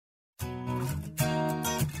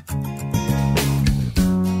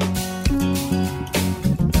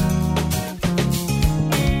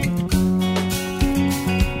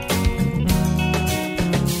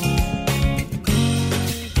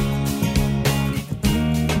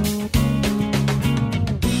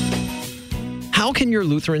How can your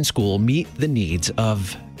Lutheran school meet the needs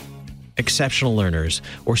of exceptional learners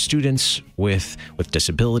or students with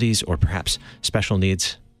disabilities or perhaps special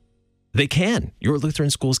needs? They can. Your Lutheran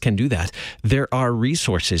schools can do that. There are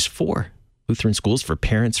resources for Lutheran schools, for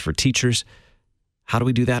parents, for teachers. How do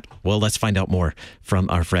we do that? Well, let's find out more from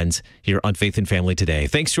our friends here on Faith and Family today.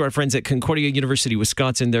 Thanks to our friends at Concordia University,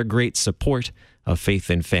 Wisconsin, their great support of Faith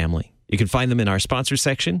and Family. You can find them in our sponsor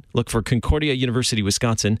section. Look for Concordia University,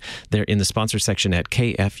 Wisconsin. They're in the sponsor section at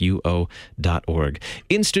kfuo.org.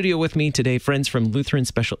 In studio with me today, friends from Lutheran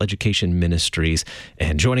Special Education Ministries.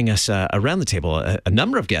 And joining us around the table, a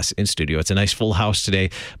number of guests in studio. It's a nice full house today.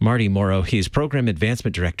 Marty Morrow, he's Program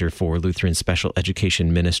Advancement Director for Lutheran Special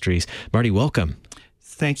Education Ministries. Marty, welcome.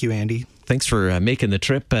 Thank you, Andy. Thanks for making the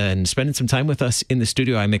trip and spending some time with us in the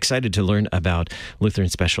studio. I'm excited to learn about Lutheran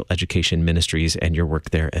Special Education Ministries and your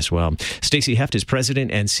work there as well. Stacy Heft is President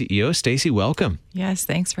and CEO. Stacy, welcome. Yes,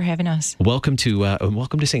 thanks for having us. Welcome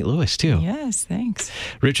to St. Louis too. Yes, thanks.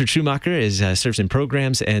 Richard Schumacher serves in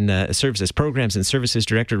programs and serves as Programs and Services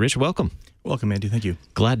Director. Rich, welcome. Welcome, Andy. Thank you.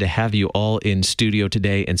 Glad to have you all in studio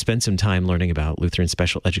today and spend some time learning about Lutheran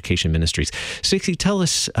Special Education Ministries. Stacy, tell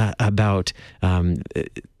us about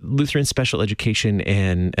Lutheran Special Education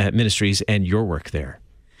and Ministries and your work there.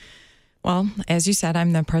 Well, as you said,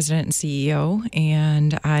 I'm the president and CEO,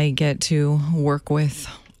 and I get to work with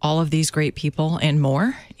all of these great people and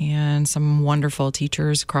more, and some wonderful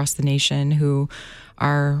teachers across the nation who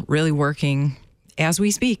are really working as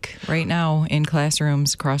we speak right now in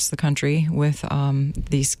classrooms across the country with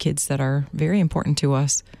these kids that are very important to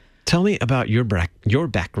us. Tell me about your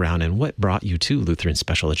background and what brought you to Lutheran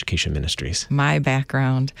Special Education Ministries. My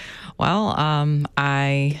background. Well,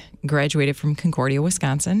 I graduated from Concordia,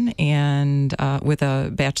 Wisconsin, and with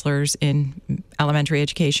a bachelor's in elementary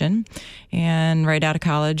education, and right out of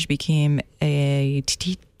college became a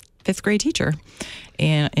fifth grade teacher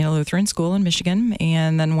in a Lutheran school in Michigan,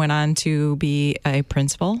 and then went on to be a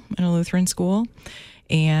principal in a Lutheran school,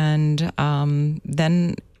 and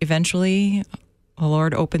then eventually the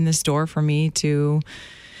Lord opened this door for me to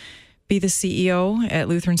be the CEO at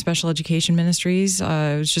Lutheran Special Education Ministries. It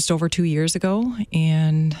was just over 2 years ago,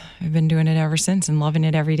 and I've been doing it ever since and loving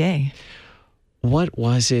it every day. What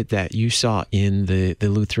was it that you saw in the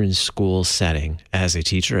Lutheran school setting as a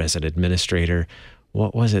teacher, as an administrator?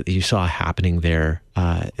 What was it that you saw happening there?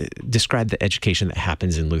 Describe the education that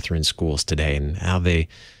happens in Lutheran schools today and how they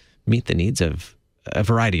meet the needs of a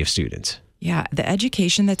variety of students. Yeah, the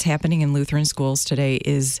education that's happening in Lutheran schools today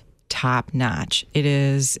is top notch. It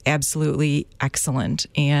is absolutely excellent.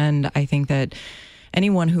 And I think that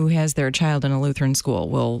anyone who has their child in a Lutheran school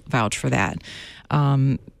will vouch for that.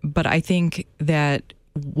 But I think that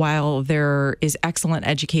while there is excellent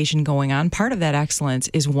education going on, part of that excellence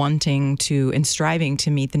is wanting to and striving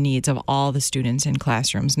to meet the needs of all the students in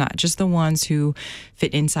classrooms, not just the ones who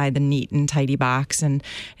fit inside the neat and tidy box. And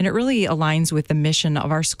it really aligns with the mission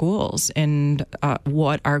of our schools and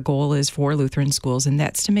what our goal is for Lutheran schools, and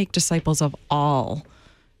that's to make disciples of all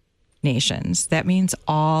nations. That means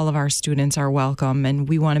all of our students are welcome, and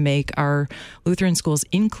we want to make our Lutheran schools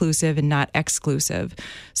inclusive and not exclusive.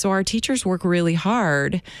 So our teachers work really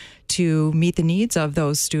hard to meet the needs of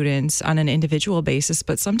those students on an individual basis,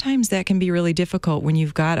 but sometimes that can be really difficult when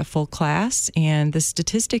you've got a full class, and the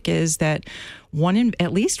statistic is that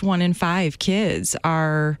at least 1 in 5 kids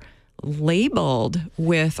are labeled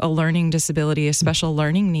with a learning disability, a special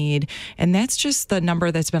learning need, and that's just the number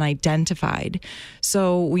that's been identified.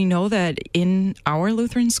 So we know that in our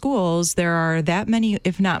Lutheran schools, there are that many,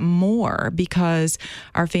 if not more, because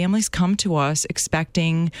our families come to us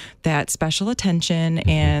expecting that special attention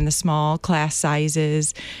and the small class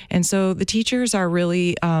sizes. And so the teachers are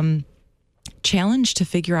really challenged to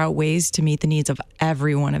figure out ways to meet the needs of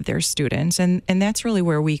every one of their students. And that's really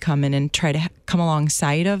where we come in and try to come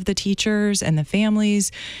alongside of the teachers and the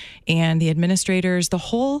families and the administrators, the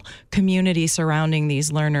whole community surrounding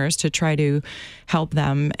these learners, to try to help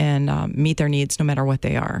them and meet their needs no matter what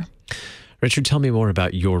they are. Richard, tell me more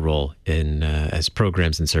about your role in as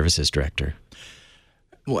Programs and Services Director.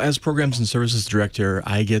 Well, as Programs and Services Director,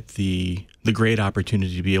 I get the great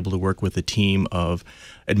opportunity to be able to work with a team of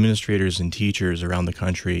administrators and teachers around the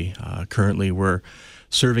country. Currently, we're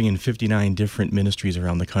serving in 59 different ministries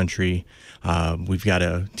around the country. We've got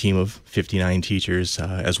a team of 59 teachers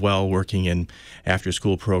as well, working in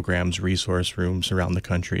after-school programs, resource rooms around the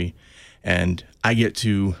country. And I get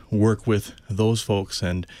to work with those folks,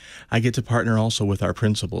 and I get to partner also with our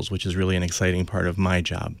principals, which is really an exciting part of my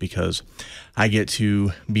job, because I get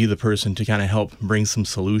to be the person to kind of help bring some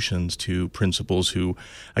solutions to principals who,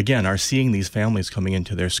 again, are seeing these families coming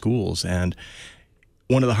into their schools. And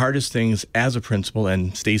one of the hardest things as a principal,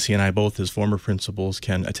 and Stacy and I both as former principals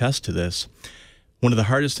can attest to this, one of the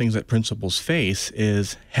hardest things that principals face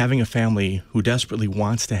is having a family who desperately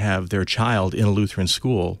wants to have their child in a Lutheran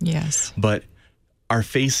school, Yes. but are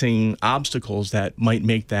facing obstacles that might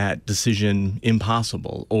make that decision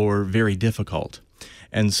impossible or very difficult.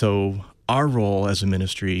 And so our role as a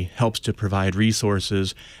ministry helps to provide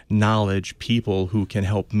resources, knowledge, people who can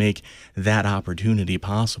help make that opportunity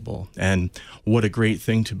possible. And what a great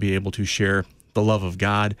thing to be able to share the love of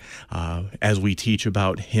God as we teach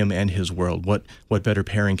about Him and His world. What better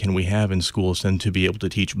pairing can we have in schools than to be able to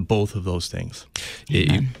teach both of those things?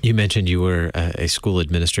 You mentioned you were a school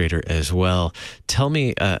administrator as well. Tell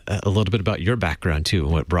me a little bit about your background, too,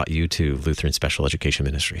 and what brought you to Lutheran Special Education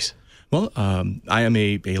Ministries. Well, I am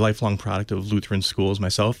a lifelong product of Lutheran schools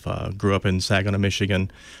myself. Grew up in Saginaw, Michigan,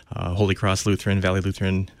 Holy Cross Lutheran, Valley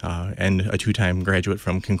Lutheran, and a two-time graduate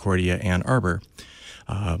from Concordia, Ann Arbor.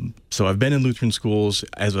 So I've been in Lutheran schools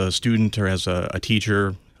as a student or as a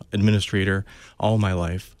teacher, administrator, all my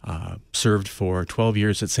life. Served for 12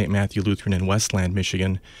 years at St. Matthew Lutheran in Westland,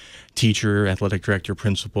 Michigan, teacher, athletic director,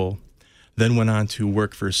 principal. Then went on to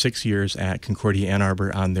work for 6 years at Concordia, Ann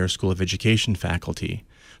Arbor on their School of Education faculty.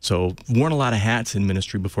 So worn a lot of hats in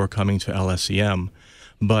ministry before coming to LSCM.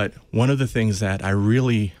 But one of the things that I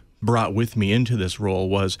really brought with me into this role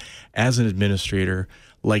was, as an administrator,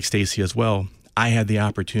 like Stacy as well, I had the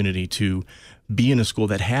opportunity to be in a school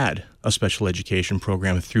that had a special education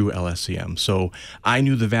program through LSCM. So I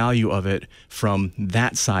knew the value of it from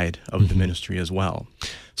that side of the ministry as well.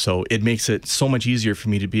 So it makes it so much easier for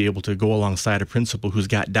me to be able to go alongside a principal who's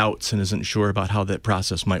got doubts and isn't sure about how that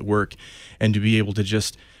process might work, and to be able to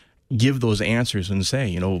just give those answers and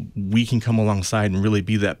say, we can come alongside and really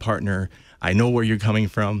be that partner. I know where you're coming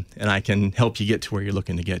from, and I can help you get to where you're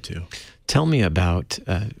looking to get to. Tell me about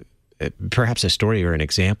perhaps a story or an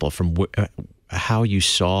example from how you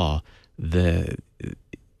saw the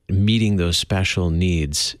meeting those special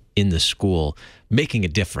needs in the school making a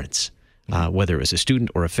difference, whether it was a student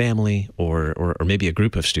or a family or maybe a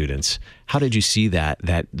group of students. How did you see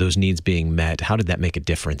that those needs being met? How did that make a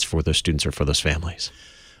difference for those students or for those families?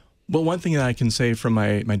 Well, one thing that I can say from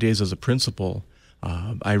my days as a principal,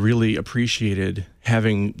 I really appreciated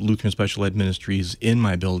having Lutheran Special Ed Ministries in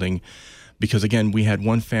my building, because, again, we had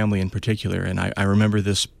one family in particular, and I remember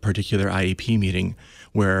this particular IEP meeting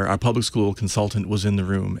where our public school consultant was in the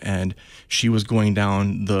room, and she was going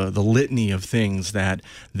down the litany of things that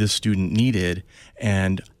this student needed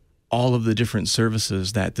and all of the different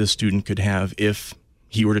services that this student could have if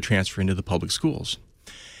he were to transfer into the public schools.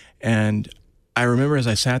 And I remember as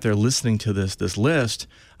I sat there listening to this list,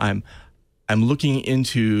 I'm looking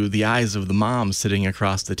into the eyes of the mom sitting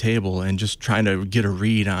across the table and just trying to get a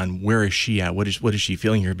read on where is she at, what is she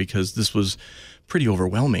feeling here, because this was pretty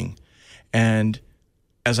overwhelming. And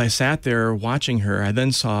as I sat there watching her, I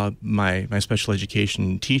then saw my special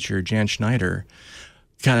education teacher, Jan Schneider,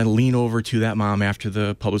 kind of lean over to that mom after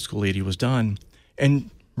the public school lady was done and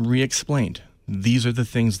re-explained, these are the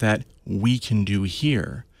things that we can do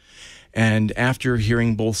here. And after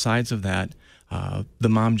hearing both sides of that, the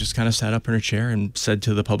mom just kind of sat up in her chair and said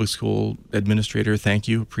to the public school administrator, thank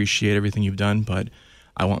you, appreciate everything you've done, but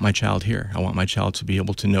I want my child here. I want my child to be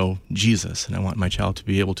able to know Jesus, and I want my child to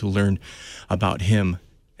be able to learn about Him.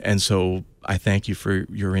 And so I thank you for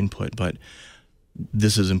your input, but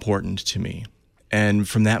this is important to me. And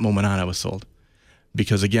from that moment on, I was sold.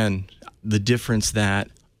 Because, again, the difference that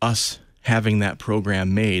us having that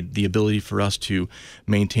program made, the ability for us to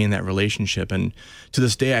maintain that relationship. And to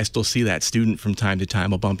this day, I still see that student from time to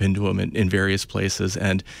time. I'll bump into him in various places,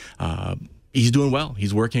 and he's doing well.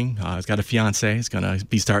 He's working. He's got a fiance. He's going to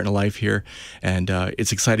be starting a life here. And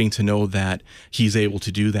it's exciting to know that he's able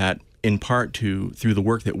to do that in part through the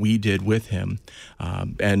work that we did with him.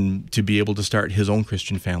 And to be able to start his own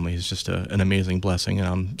Christian family is just an amazing blessing. And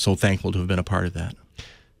I'm so thankful to have been a part of that.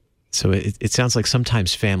 So it sounds like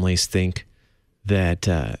sometimes families think that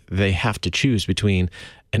they have to choose between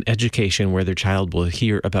an education where their child will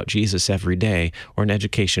hear about Jesus every day, or an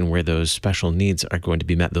education where those special needs are going to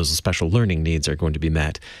be met, those special learning needs are going to be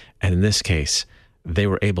met. And in this case, they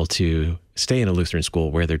were able to stay in a Lutheran school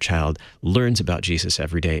where their child learns about Jesus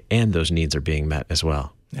every day and those needs are being met as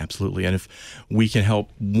well. Absolutely. And if we can help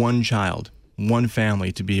one child, one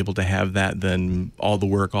family to be able to have that, then all the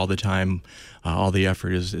work, all the time, all the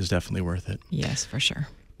effort is definitely worth it. Yes, for sure.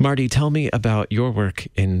 Marty, tell me about your work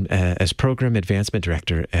as Program Advancement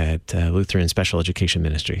Director at Lutheran Special Education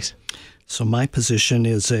Ministries. So my position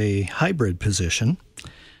is a hybrid position.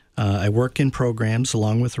 I work in programs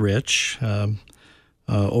along with Rich,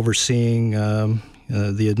 overseeing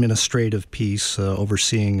the administrative piece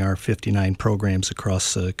overseeing our 59 programs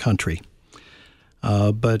across the country.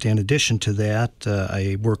 But in addition to that,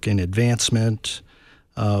 I work in advancement,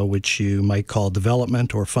 which you might call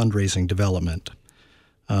development or fundraising development.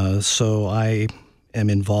 So I am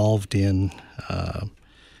involved in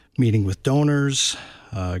meeting with donors,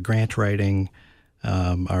 grant writing,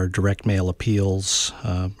 our direct mail appeals,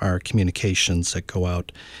 our communications that go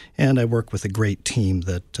out, and I work with a great team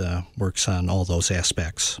that works on all those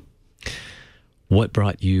aspects.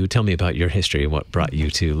 Tell me about your history and what brought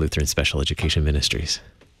you to Lutheran Special Education Ministries?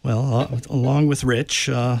 Well, along with Rich,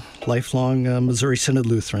 lifelong Missouri Synod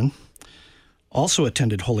Lutheran. Also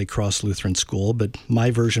attended Holy Cross Lutheran School, but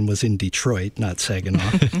my version was in Detroit, not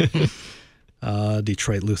Saginaw.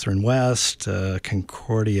 Detroit Lutheran West,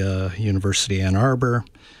 Concordia University Ann Arbor,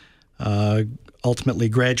 ultimately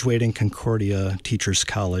graduating Concordia Teachers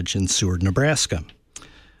College in Seward, Nebraska.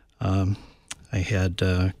 I had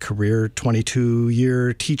a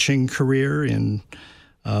 22-year teaching career in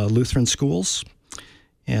Lutheran schools.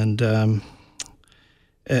 And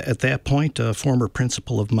at that point, a former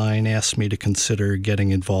principal of mine asked me to consider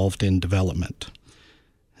getting involved in development.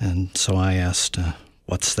 And so I asked,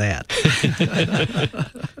 what's that?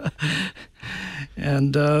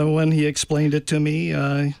 And when he explained it to me,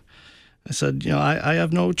 I said, I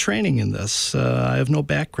have no training in this. I have no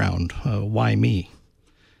background. Why me?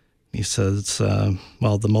 He says,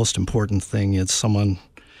 well, the most important thing is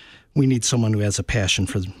we need someone who has a passion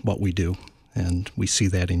for what we do, and we see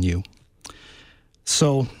that in you.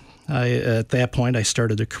 So at that point, I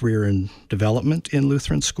started a career in development in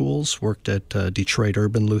Lutheran schools, worked at Detroit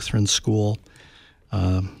Urban Lutheran School,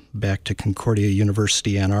 back to Concordia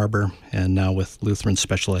University Ann Arbor, and now with Lutheran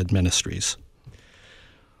Special Ed Ministries.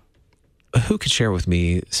 Who could share with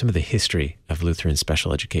me some of the history of Lutheran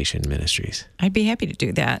Special Education Ministries? I'd be happy to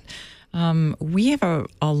do that. We have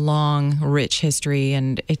a long, rich history,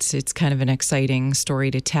 and it's kind of an exciting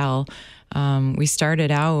story to tell. We started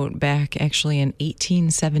out back actually in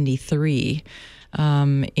 1873.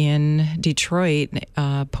 In Detroit,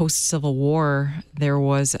 post-Civil War, there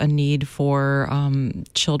was a need for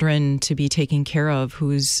children to be taken care of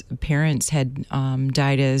whose parents had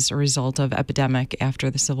died as a result of epidemic after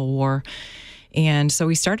the Civil War. And so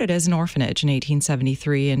we started as an orphanage in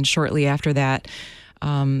 1873, and shortly after that,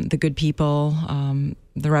 the good people,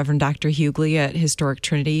 the Reverend Dr. Hughley at Historic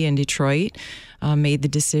Trinity in Detroit, made the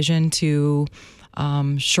decision to,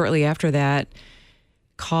 shortly after that,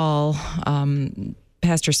 call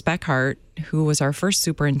Pastor Speckhart, who was our first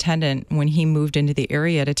superintendent when he moved into the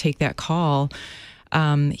area, to take that call.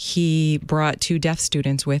 He brought 2 deaf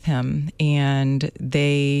students with him, and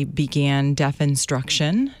they began deaf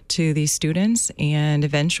instruction to these students, and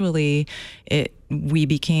eventually we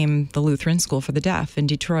became the Lutheran School for the Deaf in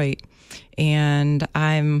Detroit. And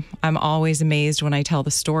I'm always amazed when I tell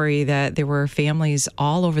the story that there were families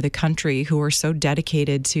all over the country who were so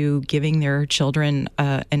dedicated to giving their children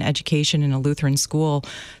an education in a Lutheran school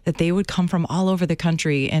that they would come from all over the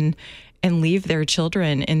country and leave their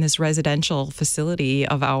children in this residential facility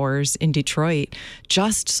of ours in Detroit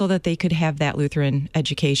just so that they could have that Lutheran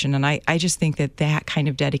education. And I just think that kind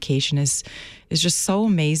of dedication is just so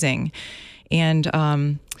amazing.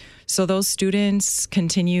 And so those students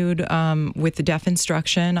continued with the deaf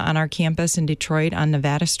instruction on our campus in Detroit on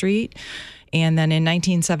Nevada Street. And then in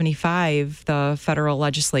 1975, the federal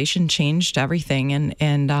legislation changed everything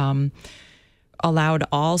and allowed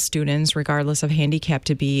all students, regardless of handicap,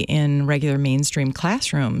 to be in regular mainstream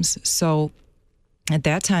classrooms. So at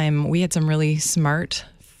that time, we had some really smart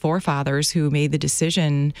forefathers who made the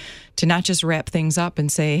decision to not just wrap things up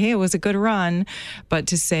and say, hey, it was a good run, but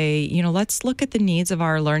to say, let's look at the needs of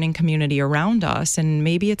our learning community around us. And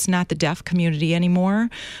maybe it's not the deaf community anymore,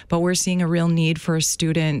 but we're seeing a real need for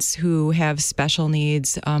students who have special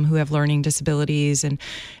needs, who have learning disabilities and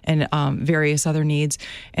various other needs.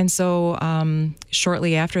 And so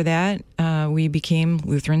shortly after that, we became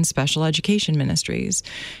Lutheran Special Education Ministries.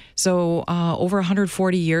 So over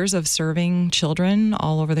 140 years of serving children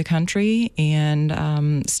all over the country,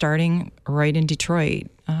 and starting right in Detroit.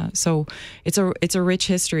 So it's a rich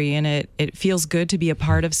history, and it feels good to be a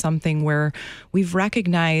part of something where we've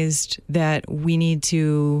recognized that we need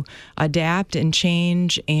to adapt and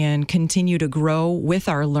change and continue to grow with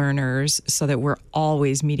our learners so that we're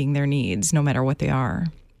always meeting their needs, no matter what they are.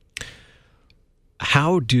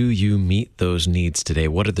 How do you meet those needs today?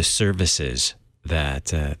 What are the services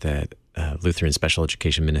that Lutheran Special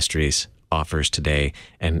Education Ministries offers today,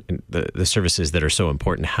 and the services that are so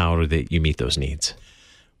important? How do you meet those needs?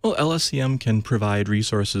 Well, LSCM can provide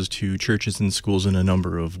resources to churches and schools in a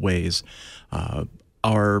number of ways.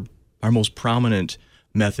 Our our most prominent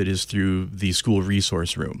method is through the school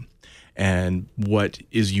resource room. And what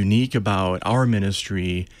is unique about our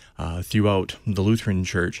ministry throughout the Lutheran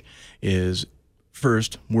Church is,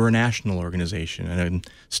 first, we're a national organization. And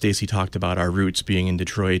Stacy talked about our roots being in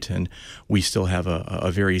Detroit, and we still have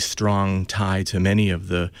a very strong tie to many of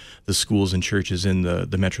the schools and churches in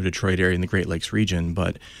the Metro Detroit area and the Great Lakes region.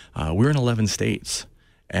 But we're in 11 states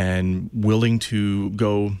and willing to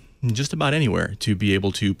go just about anywhere to be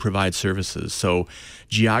able to provide services. So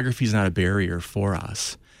geography is not a barrier for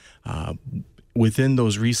us. Within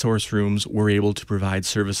those resource rooms, we're able to provide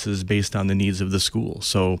services based on the needs of the school.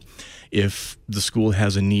 So if the school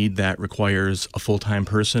has a need that requires a full-time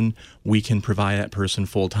person, we can provide that person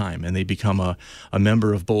full-time, and they become a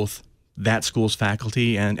member of both that school's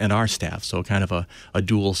faculty and our staff, so kind of a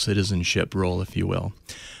dual citizenship role, if you will.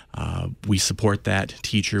 We support that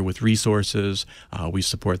teacher with resources. We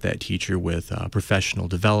support that teacher with professional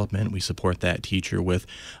development. We support that teacher with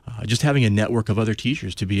just having a network of other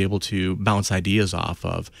teachers to be able to bounce ideas off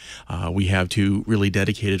of. We have two really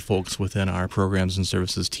dedicated folks within our programs and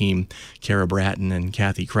services team, Kara Bratton and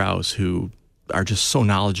Kathy Krause, who are just so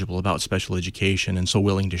knowledgeable about special education and so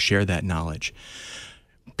willing to share that knowledge.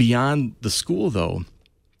 Beyond the school, though,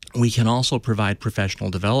 we can also provide professional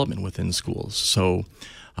development within schools. So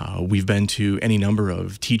we've been to any number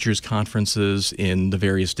of teachers' conferences in the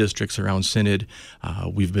various districts around Synod.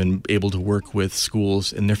 We've been able to work with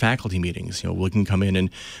schools in their faculty meetings. We can come in and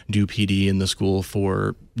do PD in the school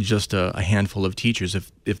for just a handful of teachers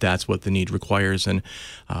if that's what the need requires. And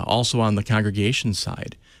also on the congregation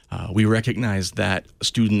side, we recognize that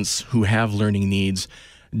students who have learning needs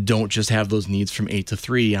don't just have those needs from 8 to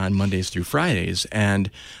 3 on Mondays through Fridays. And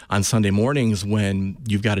on Sunday mornings, when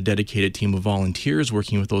you've got a dedicated team of volunteers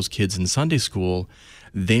working with those kids in Sunday school,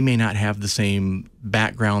 they may not have the same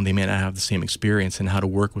background, they may not have the same experience in how to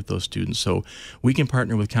work with those students. So we can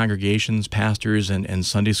partner with congregations, pastors, and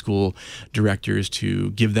Sunday school directors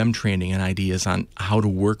to give them training and ideas on how to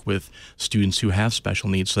work with students who have special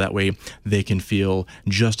needs, so that way they can feel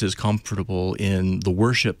just as comfortable in the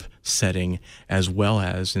worship setting as well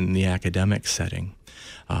as in the academic setting.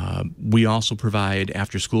 We also provide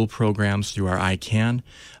after-school programs through our ICANN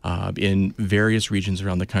in various regions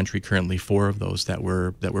around the country. Currently, 4 of those that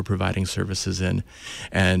we're providing services in,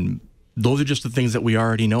 and those are just the things that we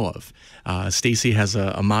already know of. Stacy has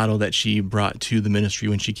a motto that she brought to the ministry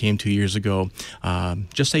when she came 2 years ago: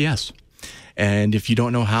 just say yes. And if you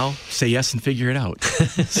don't know how, say yes and figure it out.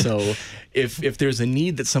 So if there's a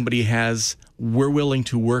need that somebody has, we're willing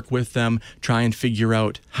to work with them, try and figure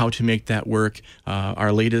out how to make that work.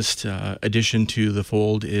 Our latest addition to the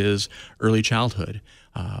fold is early childhood.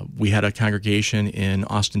 We had a congregation in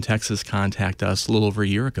Austin, Texas contact us a little over a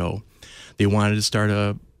year ago. They wanted to start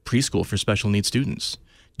a preschool for special needs students.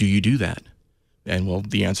 Do you do that? And well,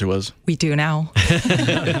 the answer was, we do now.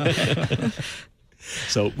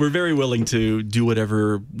 So we're very willing to do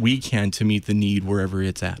whatever we can to meet the need wherever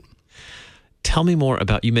it's at. Tell me more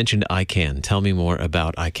about, you mentioned ICANN. Tell me more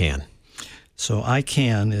about ICANN. So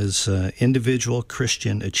ICANN is Individual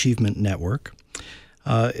Christian Achievement Network.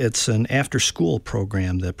 It's an after-school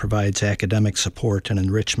program that provides academic support and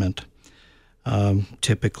enrichment.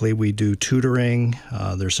 Typically, we do tutoring,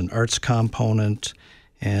 there's an arts component,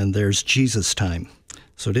 and there's Jesus time.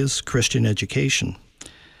 So it is Christian education.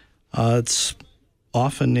 It's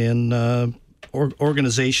often in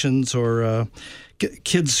organizations or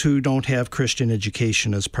kids who don't have Christian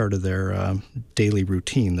education as part of their daily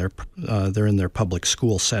routine. They're in their public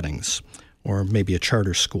school settings or maybe a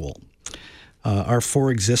charter school. Our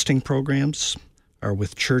 4 existing programs are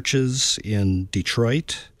with churches in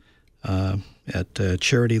Detroit, at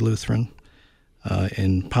Charity Lutheran,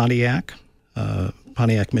 in Pontiac,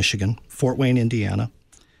 Michigan, Fort Wayne, Indiana,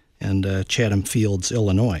 and Chatham Fields,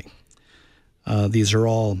 Illinois. These are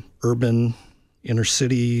all urban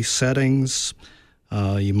inner-city settings.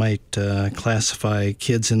 You might classify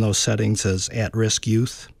kids in those settings as at-risk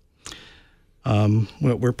youth.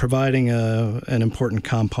 We're providing an important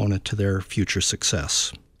component to their future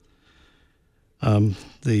success.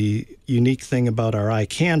 The unique thing about our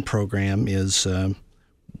ICANN program is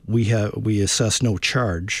we assess no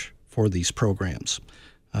charge for these programs.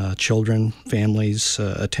 Children, families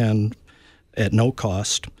attend at no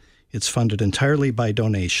cost. It's funded entirely by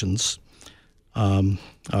donations.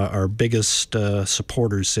 Our biggest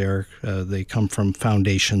supporters there, they come from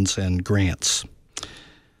foundations and grants.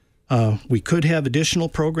 We could have additional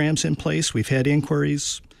programs in place. We've had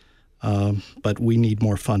inquiries, but we need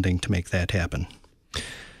more funding to make that happen.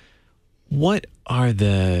 What's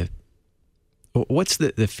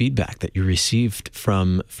the feedback that you received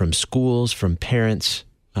from schools, from parents,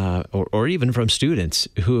 or even from students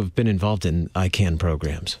who have been involved in ICANN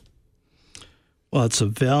programs? Well, it's a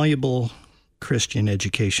valuable Christian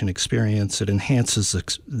education experience. It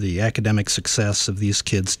enhances the academic success of these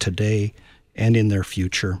kids today and in their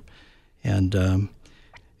future. And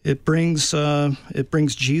it brings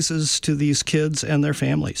Jesus to these kids and their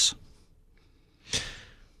families.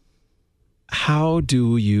 How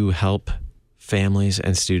do you help families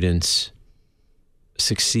and students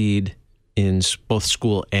succeed in both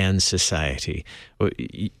school and society?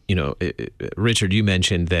 Richard, you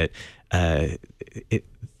mentioned that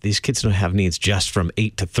these kids don't have needs just from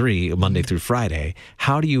 8 to 3, Monday through Friday.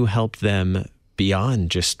 How do you help them beyond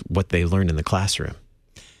just what they learn in the classroom?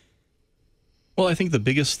 Well, I think the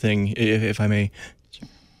biggest thing, if I may,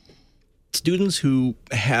 students who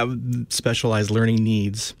have specialized learning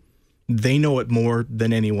needs, they know it more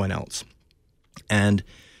than anyone else. And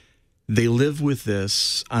they live with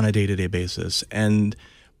this on a day-to-day basis. And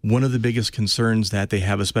one of the biggest concerns that they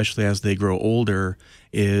have, especially as they grow older,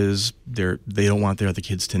 is they don't want their other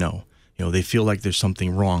kids to know. They feel like there's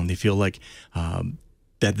something wrong. They feel like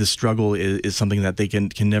that this struggle is something that they can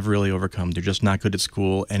never really overcome. They're just not good at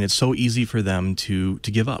school, and it's so easy for them to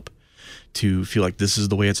give up, to feel like this is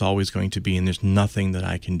the way it's always going to be, and there's nothing that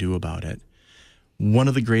I can do about it. One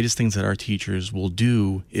of the greatest things that our teachers will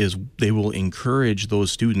do is they will encourage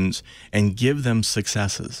those students and give them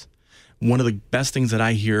successes. One of the best things that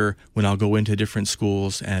I hear when I'll go into different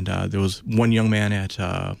schools, and there was one young man at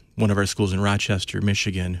one of our schools in Rochester,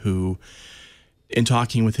 Michigan, who, in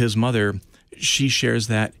talking with his mother, she shares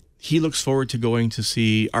that he looks forward to going to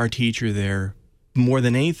see our teacher there more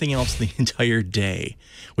than anything else the entire day,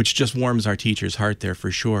 which just warms our teacher's heart there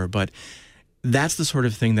for sure. But that's the sort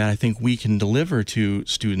of thing that I think we can deliver to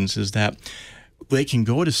students, is that they can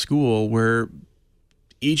go to school where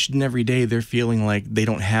each and every day they're feeling like they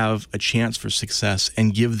don't have a chance for success,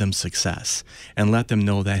 and give them success and let them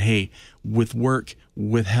know that, hey, with work,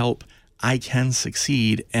 with help, I can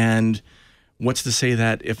succeed. And what's to say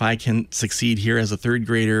that if I can succeed here as a third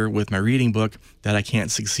grader with my reading book, that I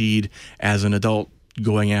can't succeed as an adult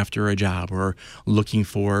going after a job or looking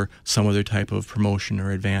for some other type of promotion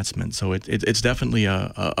or advancement. So it's definitely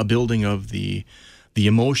a building of the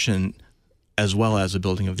emotion as well as a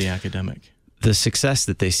building of the academic. The success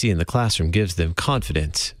that they see in the classroom gives them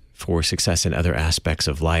confidence for success in other aspects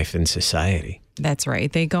of life and society. That's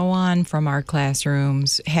right. They go on from our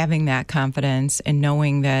classrooms having that confidence and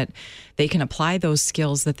knowing that they can apply those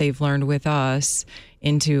skills that they've learned with us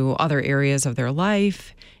into other areas of their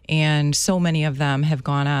life. And so many of them have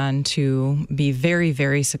gone on to be very,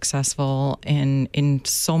 very successful in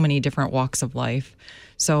so many different walks of life.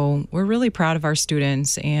 So we're really proud of our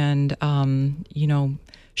students, and,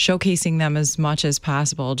 showcasing them as much as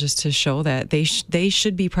possible, just to show that they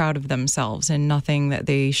should be proud of themselves and nothing that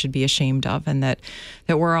they should be ashamed of, and that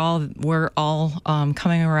we're all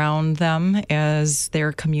coming around them as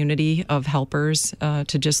their community of helpers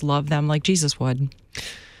to just love them like Jesus would.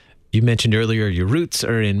 You mentioned earlier your roots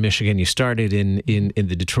are in Michigan. You started in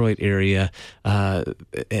the Detroit area,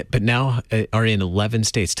 but now are in 11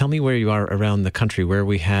 states. Tell me where you are around the country, where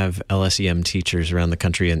we have LSEM teachers around the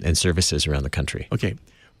country and services around the country. Okay.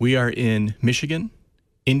 We are in Michigan,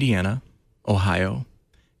 Indiana, Ohio,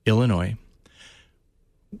 Illinois,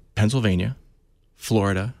 Pennsylvania,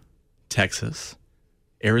 Florida, Texas,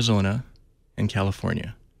 Arizona, and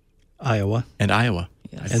California. Iowa.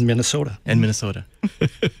 Yes. And Minnesota.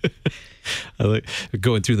 I like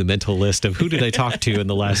going through the mental list of who did I talk to in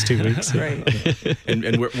the last 2 weeks. Right.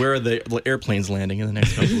 and where are the airplanes landing in the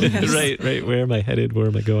next couple of weeks? Right. Where am I headed? Where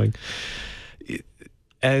am I going?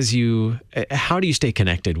 How do you stay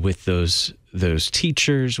connected with those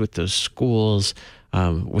teachers, with those schools,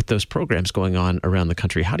 with those programs going on around the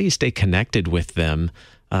country? How do you stay connected with them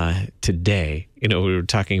today? We were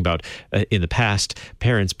talking about in the past,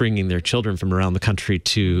 parents bringing their children from around the country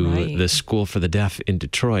to the School for the Deaf in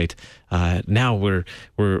Detroit. Now we're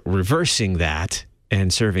reversing that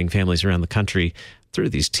and serving families around the country through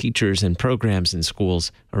these teachers and programs in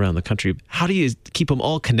schools around the country. How do you keep them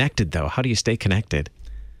all connected, though? How do you stay connected?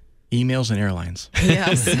 Emails and airlines.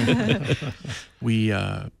 Yes.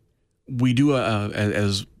 We do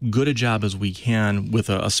as good a job as we can with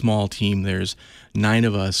a small team. There's 9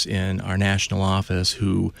 of us in our national office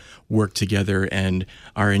who work together and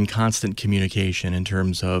are in constant communication in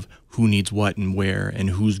terms of who needs what and where,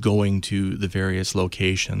 and who's going to the various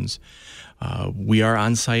locations. We are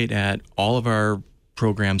on site at all of our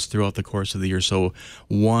programs throughout the course of the year. So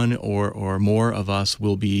one or more of us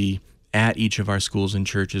will be at each of our schools and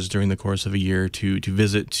churches during the course of a year to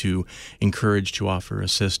visit, to encourage, to offer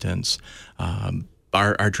assistance.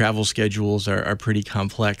 Our travel schedules are pretty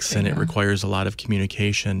complex, and it requires a lot of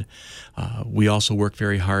communication. We also work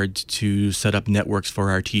very hard to set up networks for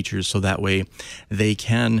our teachers so that way they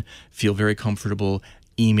can feel very comfortable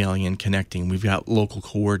emailing and connecting. We've got local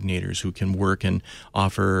coordinators who can work and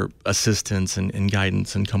offer assistance and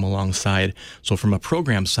guidance and come alongside. So from a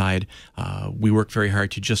program side, we work very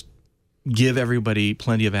hard to just give everybody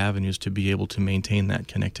plenty of avenues to be able to maintain that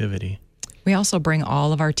connectivity. We also bring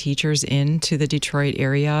all of our teachers into the Detroit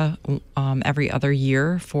area every other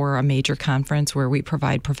year for a major conference where we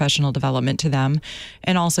provide professional development to them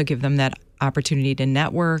and also give them that opportunity to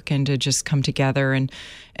network and to just come together and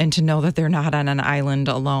to know that they're not on an island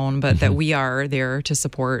alone, but that we are there to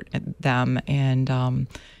support them. And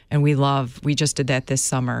we just did that this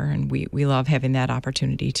summer, and we love having that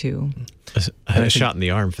opportunity too. A shot in the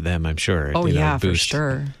arm for them, I'm sure. Oh, yeah, for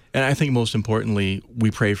sure. And I think most importantly,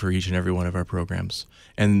 we pray for each and every one of our programs,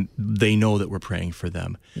 and they know that we're praying for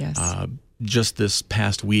them. Yes. Just this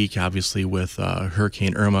past week, obviously, with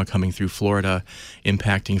Hurricane Irma coming through Florida,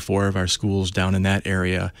 impacting 4 of our schools down in that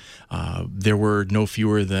area, there were no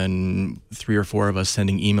fewer than 3 or 4 of us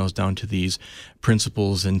sending emails down to these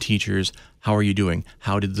principals and teachers. How are you doing?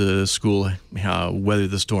 How did the school weather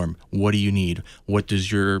the storm? What do you need? What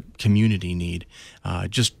does your community need?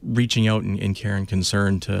 Just reaching out in care and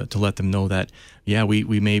concern to let them know that, yeah,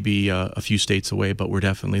 we may be a few states away, but we're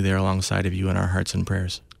definitely there alongside of you in our hearts and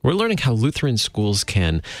prayers. We're learning how Lutheran schools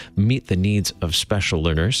can meet the needs of special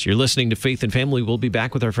learners. You're listening to Faith and Family. We'll be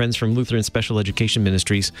back with our friends from Lutheran Special Education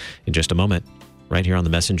Ministries in just a moment, right here on the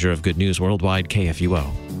Messenger of Good News Worldwide,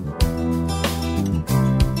 KFUO.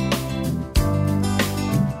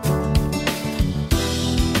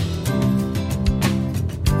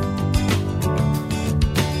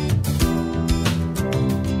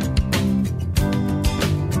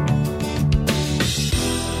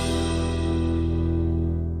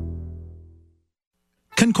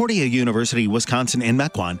 Concordia University, Wisconsin in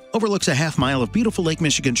Mequon overlooks a half-mile of beautiful Lake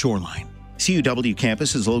Michigan shoreline. CUW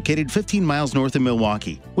campus is located 15 miles north of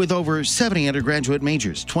Milwaukee, with over 70 undergraduate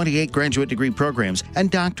majors, 28 graduate degree programs, and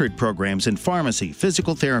doctorate programs in pharmacy,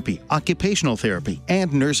 physical therapy, occupational therapy,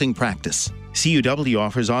 and nursing practice. CUW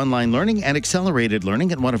offers online learning and accelerated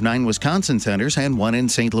learning at one of 9 Wisconsin centers and 1 in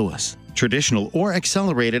St. Louis. Traditional or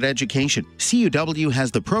accelerated education, CUW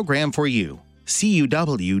has the program for you.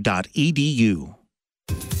 CUW.edu.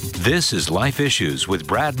 This is Life Issues with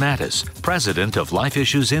Brad Mattis, president of Life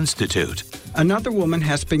Issues Institute. Another woman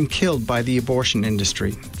has been killed by the abortion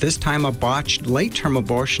industry, this time a botched late-term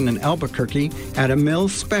abortion in Albuquerque at a mill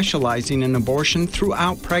specializing in abortion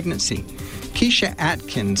throughout pregnancy. Keisha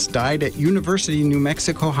Atkins died at University New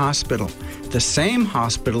Mexico Hospital, the same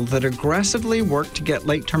hospital that aggressively worked to get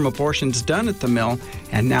late-term abortions done at the mill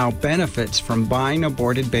and now benefits from buying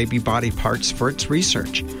aborted baby body parts for its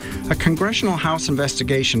research. A congressional House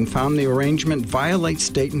investigation found the arrangement violates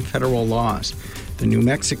state and federal laws. The New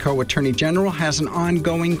Mexico Attorney General has an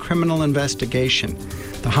ongoing criminal investigation.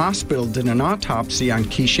 The hospital did an autopsy on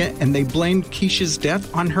Keisha, and they blamed Keisha's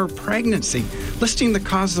death on her pregnancy, listing the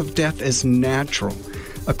cause of death as natural.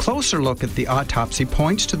 A closer look at the autopsy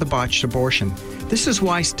points to the botched abortion. This is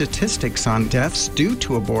why statistics on deaths due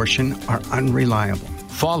to abortion are unreliable.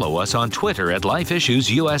 Follow us on Twitter at Life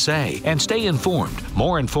Issues USA and stay informed,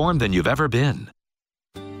 more informed than you've ever been.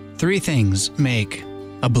 3 things make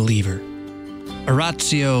a believer: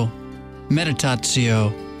 oratio,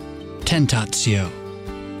 meditatio, tentatio.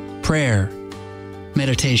 Prayer,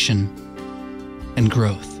 meditation, and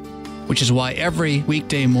growth, which is why every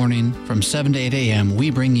weekday morning from 7 to 8 a.m.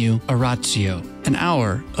 we bring you Oratio, an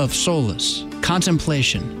hour of solace,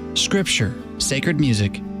 contemplation, scripture, sacred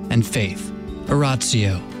music, and faith.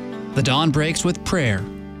 Oratio. The dawn breaks with prayer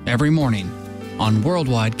every morning on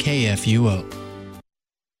Worldwide KFUO.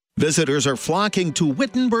 Visitors are flocking to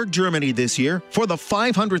Wittenberg, Germany this year for the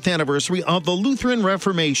 500th anniversary of the Lutheran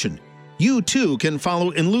Reformation. You too can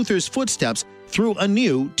follow in Luther's footsteps through a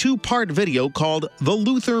new 2-part video called The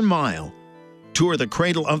Luther Mile. Tour the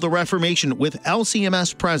cradle of the Reformation with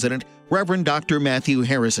LCMS President Reverend Dr. Matthew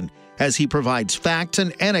Harrison as he provides facts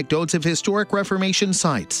and anecdotes of historic Reformation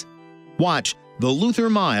sites. Watch The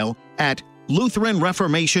Luther Mile at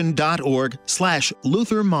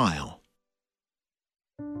LutheranReformation.org/Luther Mile.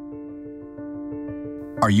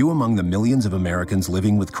 Are you among the millions of Americans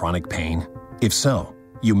living with chronic pain? If so,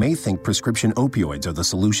 you may think prescription opioids are the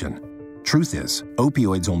solution. Truth is,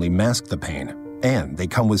 opioids only mask the pain, and they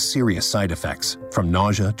come with serious side effects, from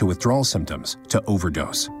nausea to withdrawal symptoms to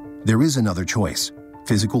overdose. There is another choice: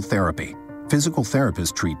 physical therapy. Physical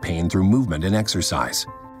therapists treat pain through movement and exercise.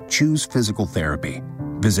 Choose physical therapy.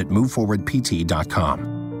 Visit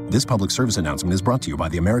moveforwardpt.com. This public service announcement is brought to you by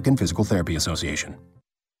the American Physical Therapy Association.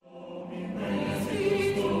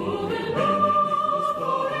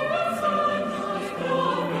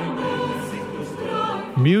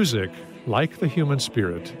 Music, like the human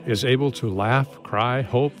spirit, is able to laugh, cry,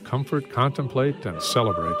 hope, comfort, contemplate, and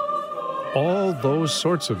celebrate. All those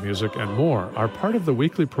sorts of music and more are part of the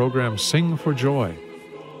weekly program Sing for Joy.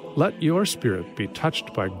 Let your spirit be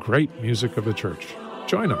touched by great music of the church.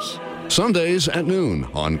 Join us. Sundays at noon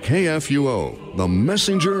on KFUO, the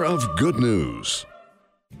messenger of good news.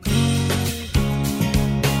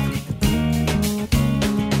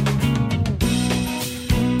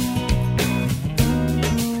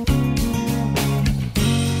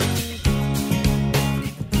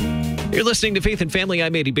 You're listening to Faith and Family.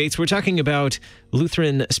 I'm Eddie Bates. We're talking about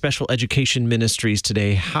Lutheran Special Education Ministries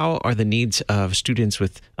today. How are the needs of students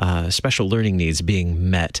with special learning needs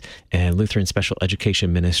being met? And Lutheran Special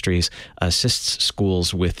Education Ministries assists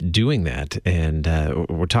schools with doing that. And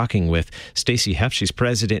we're talking with Stacy Heff. She's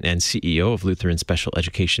president and CEO of Lutheran Special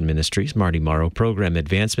Education Ministries. Marty Morrow, program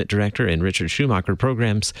advancement director, and Richard Schumacher,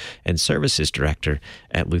 programs and services director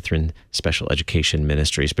at Lutheran Special Education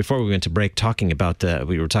Ministries. Before we went to break,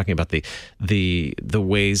 we were talking about the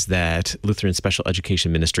ways that Lutheran Special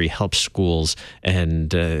Education Ministry helps schools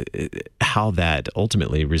and how that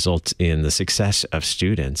ultimately results in the success of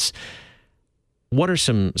students. What are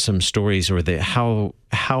some stories or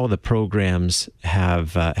how the programs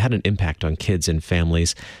have had an impact on kids and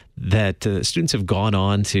families that students have gone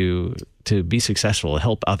on to be successful,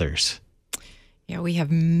 help others? Yeah, we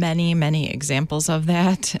have many, many examples of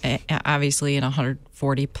that. Obviously, in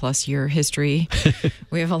 140-plus year history,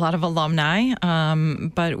 we have a lot of alumni,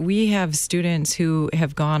 but we have students who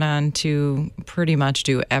have gone on to pretty much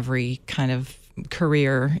do every kind of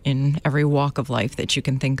career in every walk of life that you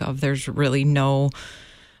can think of. There's really no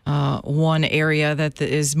one area that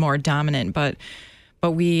is more dominant, but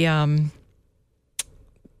we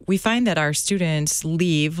find that our students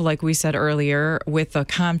leave, like we said earlier, with the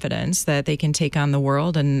confidence that they can take on the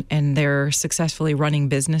world, and they're successfully running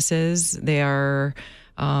businesses. They are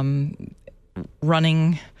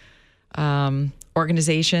running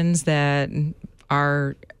organizations that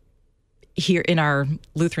are here in our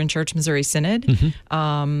Lutheran Church Missouri Synod.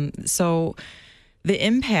 Mm-hmm. So the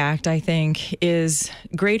impact, I think, is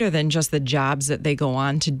greater than just the jobs that they go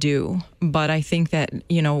on to do. But I think that,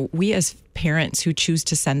 we as parents who choose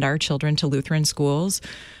to send our children to Lutheran schools,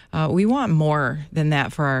 we want more than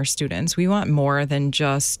that for our students. We want more than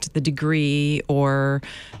just the degree or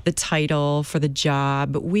the title for the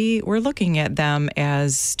job. We're looking at them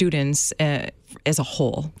as students as a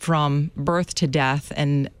whole, from birth to death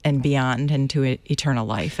and beyond into eternal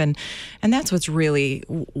life. And that's what's really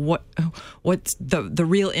what's the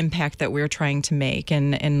real impact that we're trying to make.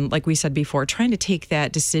 And like we said before, trying to take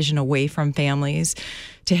that decision away from families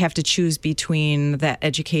to have to choose between that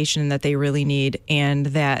education that they really need and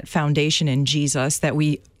that foundation in Jesus that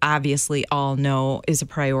we obviously all know is a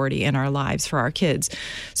priority in our lives for our kids.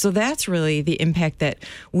 So that's really the impact that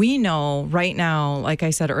we know right now. Like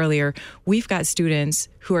I said earlier, we've got students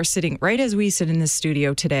who are sitting right as we sit in this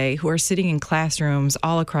studio today, who are sitting in classrooms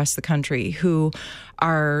all across the country, who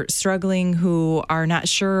are struggling, who are not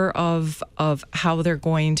sure of how they're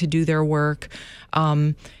going to do their work,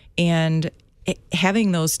 and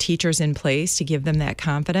having those teachers in place to give them that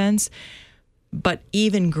confidence, but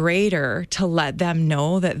even greater to let them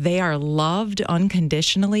know that they are loved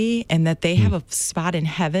unconditionally and that they have a spot in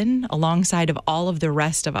heaven alongside of all of the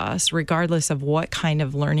rest of us, regardless of what kind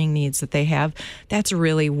of learning needs that they have. That's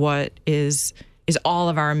really what is all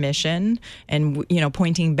of our mission, and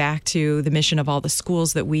pointing back to the mission of all the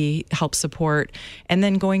schools that we help support, and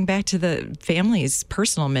then going back to the families'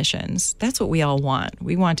 personal missions. That's what we all want.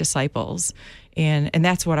 We want disciples, and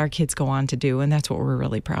that's what our kids go on to do, and that's what we're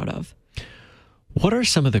really proud of. What are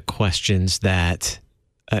some of the questions that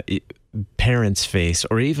parents face,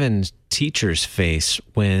 or even teachers face,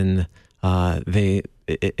 when they,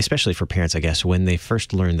 especially for parents, I guess, when they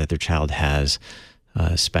first learn that their child has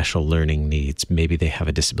special learning needs? Maybe they have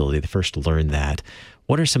a disability. They first learn that.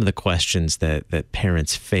 What are some of the questions that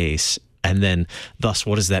parents face? And then, thus,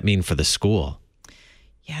 what does that mean for the school?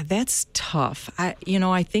 Yeah, that's tough.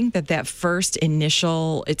 I think that first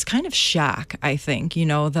initial, it's kind of shock, I think.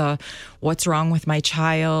 What's wrong with my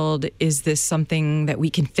child? Is this something that we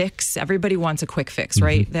can fix? Everybody wants a quick fix,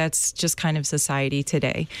 right? Mm-hmm. That's just kind of society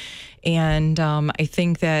today. And I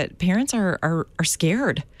think that parents are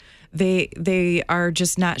scared. They are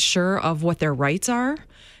just not sure of what their rights are.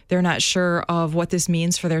 They're not sure of what this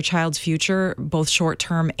means for their child's future, both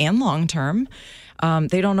short-term and long-term.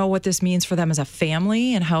 They don't know what this means for them as a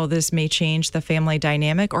family and how this may change the family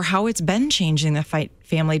dynamic, or how it's been changing the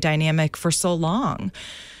family dynamic for so long.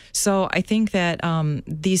 So I think that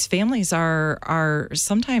these families are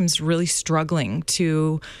sometimes really struggling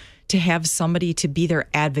to have somebody to be their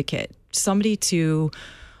advocate, somebody to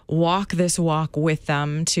walk this walk with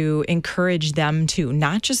them, to encourage them to,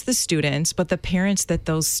 not just the students, but the parents that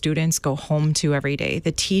those students go home to every day,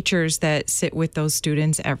 the teachers that sit with those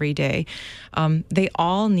students every day.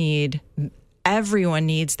 Everyone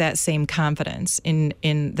needs that same confidence in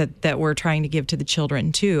that we're trying to give to the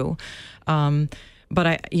children too.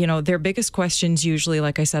 But their biggest questions usually,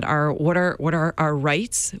 like I said, are what are our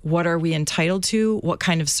rights? What are we entitled to? What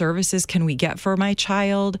kind of services can we get for my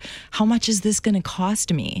child? How much is this going to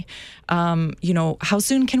cost me? How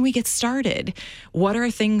soon can we get started? What are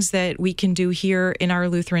things that we can do here in our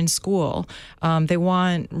Lutheran school? They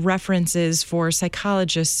want references for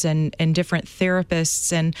psychologists and different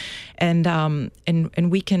therapists,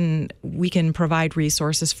 and we can provide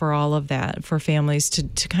resources for all of that for families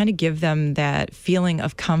to kind of give them that feeling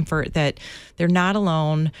of comfort that they're not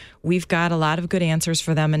alone. We've got a lot of good answers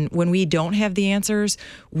for them, and when we don't have the answers,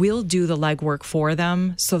 we'll do the legwork for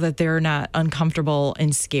them so that they're not uncomfortable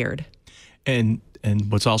and scared. And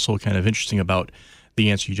what's also kind of interesting about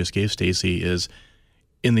the answer you just gave, Stacy, is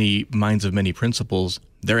in the minds of many principals,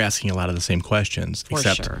 they're asking a lot of the same questions,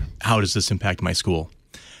 except how does this impact my school?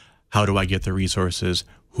 How do I get the resources?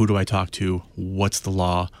 Who do I talk to? What's the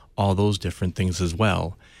law? All those different things as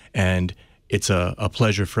well. And it's a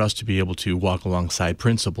pleasure for us to be able to walk alongside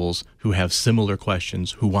principals who have similar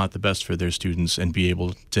questions, who want the best for their students, and be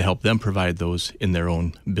able to help them provide those in their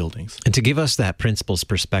own buildings. And to give us that principal's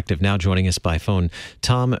perspective, now joining us by phone,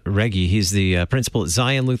 Tom Reggie. He's the principal at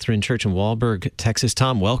Zion Lutheran Church in Walburg, Texas.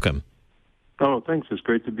 Tom, welcome. Oh, thanks. It's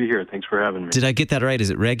great to be here. Thanks for having me. Did I get that right? Is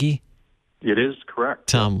it Reggie? It is correct.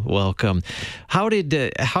 Tom, welcome. How did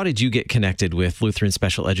you get connected with Lutheran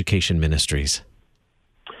Special Education Ministries?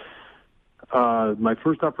 My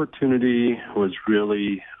first opportunity was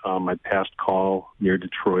really my past call near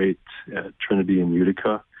Detroit at Trinity in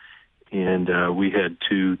Utica. And we had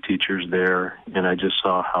 2 teachers there, and I just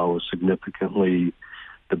saw how significantly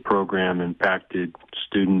the program impacted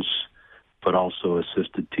students, but also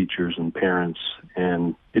assisted teachers and parents.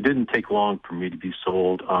 And it didn't take long for me to be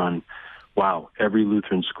sold on, wow, every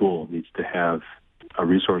Lutheran school needs to have a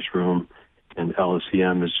resource room, and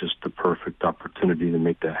LSEM is just the perfect opportunity to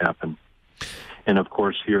make that happen. And, of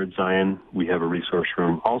course, here at Zion, we have a resource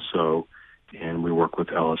room also, and we work with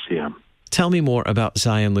LSEM. Tell me more about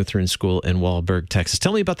Zion Lutheran School in Walburg, Texas.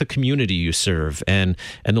 Tell me about the community you serve and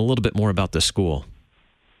a little bit more about the school.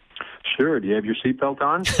 Sure. Do you have your seatbelt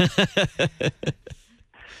on?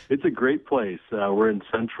 It's a great place. We're in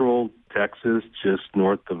central Texas, just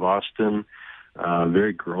north of Austin,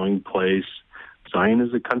 very growing place. Zion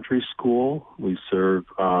is a country school. We serve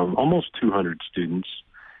almost 200 students.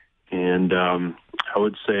 And I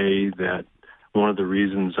would say that one of the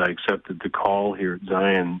reasons I accepted the call here at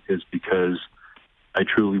Zion is because I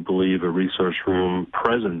truly believe a resource room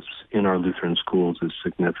presence in our Lutheran schools is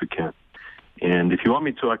significant. And if you want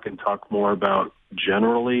me to, I can talk more about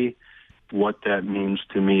generally what that means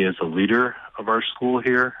to me as a leader of our school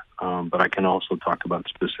here, but I can also talk about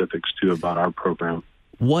specifics, too, about our program.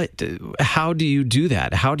 How do you do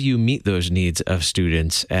that? How do you meet those needs of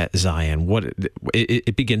students at Zion?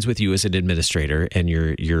 It begins with you as an administrator and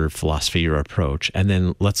your philosophy, your approach, and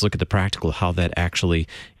then let's look at the practical, how that actually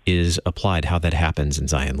is applied, how that happens in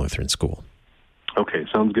Zion Lutheran School. Okay,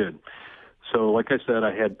 sounds good. So, like I said,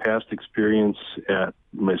 I had past experience at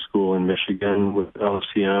my school in Michigan with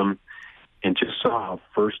LSEM, and just saw how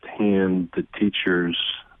firsthand the teachers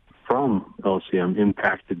from LSEM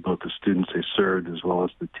impacted both the students they served as well as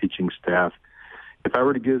the teaching staff. If I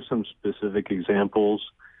were to give some specific examples,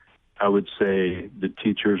 I would say the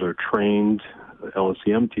teachers are trained,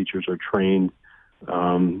 LSEM teachers are trained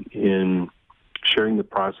in sharing the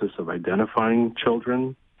process of identifying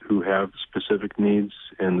children who have specific needs,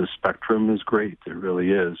 and the spectrum is great. It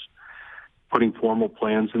really is. Putting formal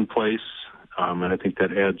plans in place, and I think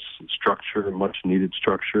that adds structure, much needed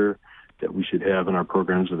structure, that we should have in our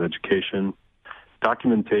programs of education.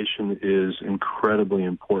 Documentation is incredibly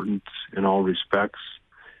important in all respects.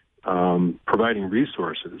 Providing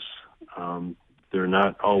resources, they're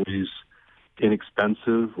not always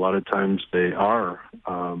inexpensive. A lot of times they are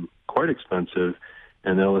quite expensive,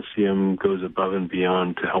 and LSEM goes above and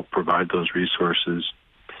beyond to help provide those resources.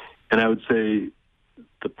 And I would say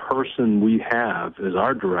the person we have as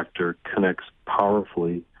our director connects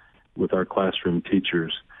powerfully with our classroom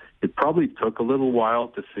teachers. It probably took a little while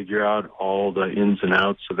to figure out all the ins and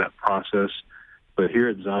outs of that process. But here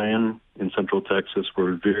at Zion in Central Texas,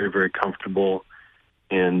 we're very, very comfortable.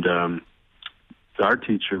 And our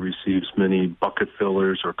teacher receives many bucket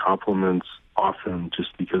fillers or compliments often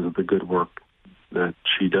just because of the good work that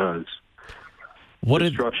she does.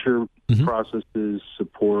 Structure, processes,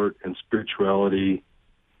 support, and spirituality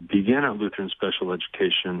began at Lutheran Special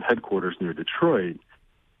Education headquarters near Detroit,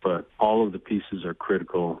 but all of the pieces are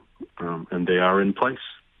critical, and they are in place.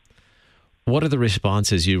 What are the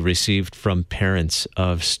responses you received from parents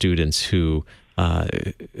of students who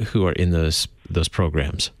are in those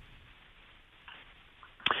programs?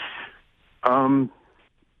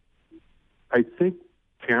 I think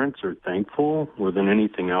parents are thankful more than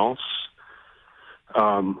anything else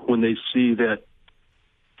when they see that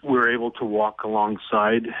we're able to walk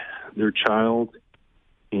alongside their child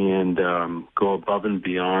and go above and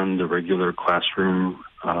beyond the regular classroom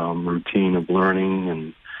routine of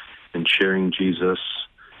learning and sharing Jesus,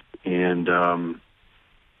 and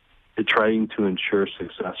trying to ensure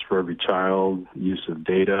success for every child, use of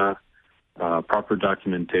data, proper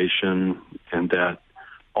documentation, and that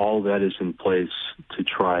all that is in place to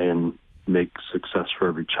try and make success for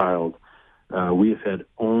every child. We have had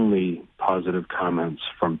only positive comments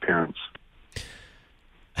from parents.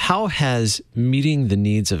 How has meeting the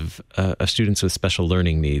needs of students with special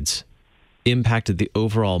learning needs impacted the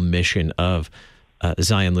overall mission of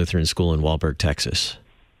Zion Lutheran School in Walburg, Texas?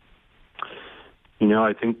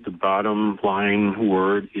 I think the bottom line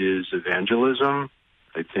word is evangelism.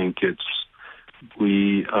 I think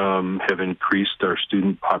we have increased our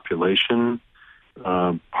student population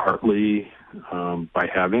partly by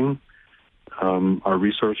having our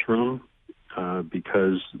resource room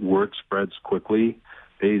because word spreads quickly.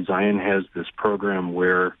 Zion has this program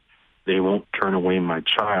where they won't turn away my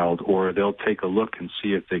child, or they'll take a look and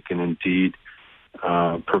see if they can indeed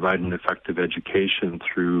provide an effective education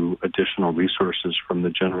through additional resources from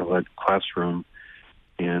the general ed classroom.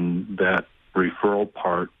 And that referral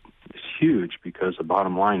part is huge because the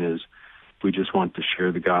bottom line is we just want to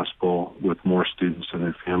share the gospel with more students and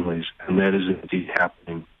their families, and that is indeed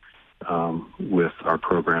happening with our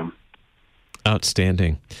program.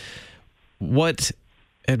 Outstanding. What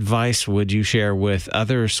advice would you share with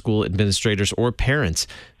other school administrators or parents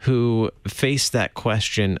who face that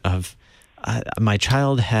question of, my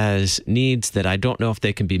child has needs that I don't know if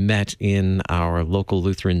they can be met in our local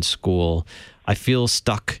Lutheran school. I feel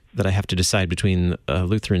stuck that I have to decide between a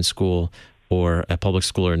Lutheran school or a public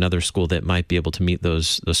school or another school that might be able to meet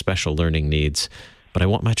those special learning needs. But I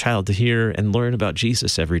want my child to hear and learn about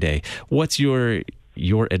Jesus every day. What's your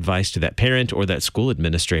advice to that parent or that school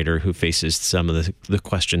administrator who faces some of the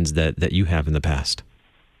questions that you have in the past?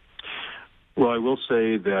 Well, I will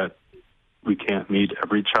say that we can't meet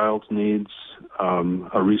every child's needs.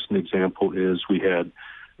 A recent example is we had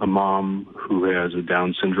a mom who has a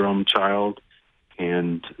Down syndrome child,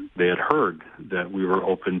 and they had heard that we were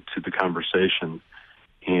open to the conversation.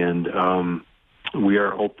 And we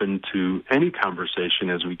are open to any conversation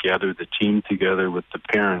as we gather the team together with the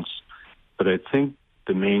parents. But I think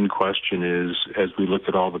the main question is, as we look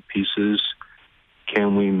at all the pieces,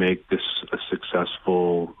 can we make this a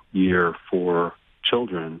successful year for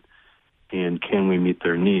children? And can we meet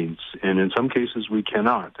their needs? And in some cases, we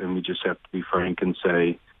cannot. And we just have to be frank and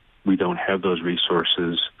say, we don't have those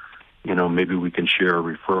resources. Maybe we can share a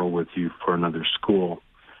referral with you for another school.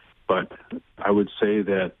 But I would say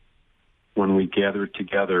that when we gather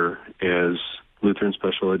together as Lutheran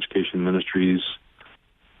Special Education Ministries,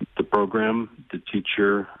 the program, the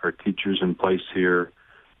teacher, our teachers in place here,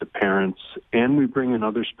 the parents, and we bring in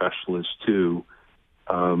other specialists too,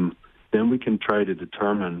 then we can try to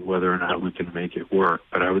determine whether or not we can make it work.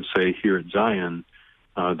 But I would say here at Zion,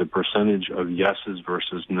 the percentage of yeses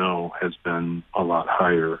versus no has been a lot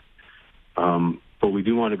higher. But we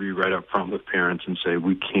do want to be right up front with parents and say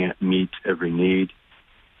we can't meet every need.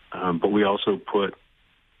 But we also put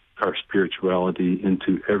our spirituality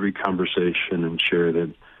into every conversation and share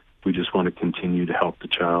that we just want to continue to help the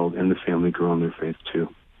child and the family grow in their faith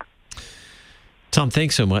too. Tom,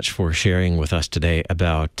 thanks so much for sharing with us today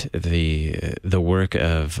about the work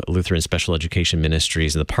of Lutheran Special Education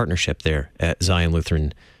Ministries and the partnership there at Zion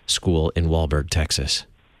Lutheran School in Walburg, Texas.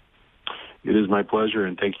 It is my pleasure,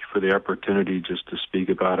 and thank you for the opportunity just to speak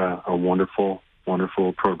about a wonderful,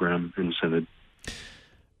 wonderful program in Synod.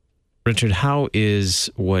 Richard, how is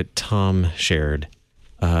what Tom shared,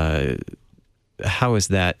 how is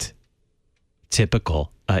that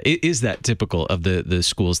typical? Is that typical of the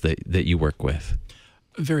schools that you work with?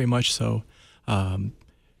 Very much so.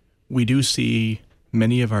 We do see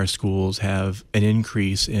many of our schools have an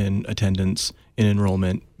increase in attendance, in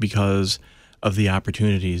enrollment, because of the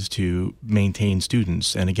opportunities to maintain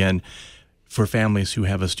students. And again, for families who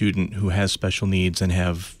have a student who has special needs and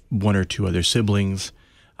have one or two other siblings,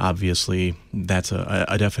 obviously that's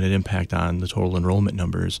a definite impact on the total enrollment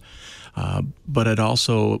numbers. But it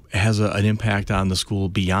also has an impact on the school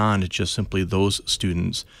beyond just simply those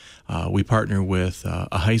students. We partner with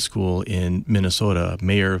a high school in Minnesota,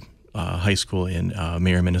 Mayer High School in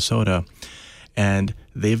Mayer, Minnesota, and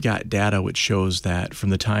they've got data which shows that from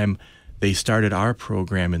the time they started our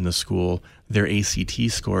program in the school, their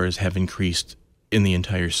ACT scores have increased in the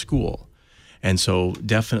entire school. And so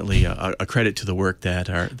definitely a credit to the work that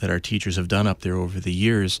our teachers have done up there over the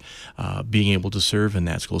years, being able to serve in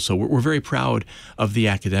that school. So we're very proud of the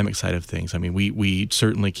academic side of things. I mean, we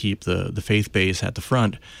certainly keep the faith base at the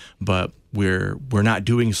front, but we're not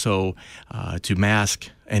doing so to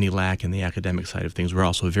mask any lack in the academic side of things. We're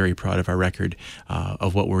also very proud of our record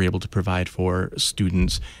of what we're able to provide for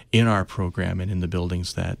students in our program and in the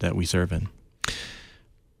buildings that we serve in.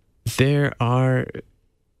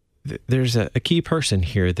 There's a key person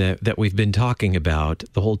here that we've been talking about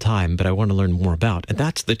the whole time, but I want to learn more about, and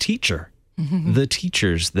that's the teacher. Mm-hmm. The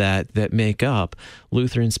teachers that make up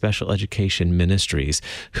Lutheran Special Education Ministries.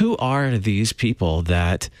 Who are these people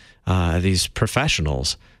these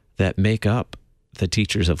professionals that make up the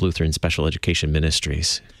teachers of Lutheran Special Education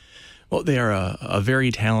Ministries? Well, they are a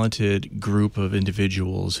very talented group of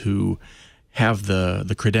individuals who have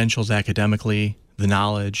the credentials academically, the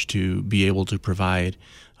knowledge to be able to provide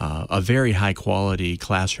a very high-quality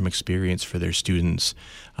classroom experience for their students,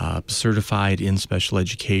 certified in special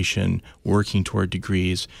education, working toward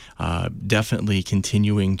degrees, definitely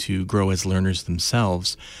continuing to grow as learners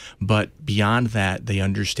themselves. But beyond that, they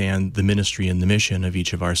understand the ministry and the mission of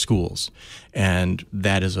each of our schools, and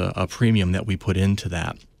that is a premium that we put into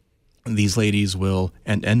that. These ladies will,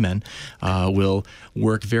 and men, will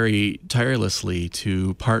work very tirelessly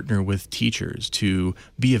to partner with teachers, to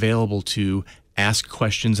be available to ask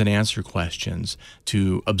questions and answer questions,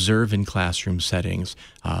 to observe in classroom settings,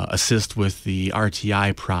 assist with the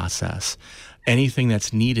RTI process, anything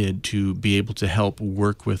that's needed to be able to help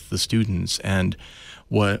work with the students. And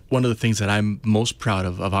one of the things that I'm most proud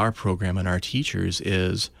of our program and our teachers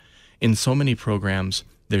is, in so many programs,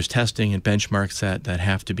 there's testing and benchmarks that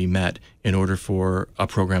have to be met in order for a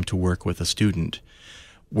program to work with a student.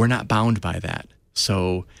 We're not bound by that.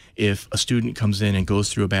 So if a student comes in and goes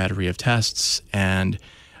through a battery of tests and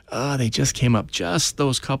they just came up just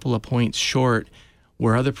those couple of points short,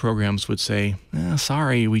 where other programs would say,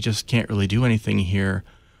 sorry, we just can't really do anything here,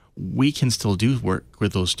 we can still do work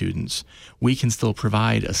with those students. We can still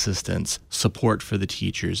provide assistance, support for the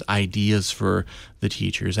teachers, ideas for the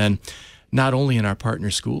teachers. And not only in our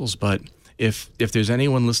partner schools, but if there's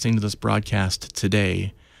anyone listening to this broadcast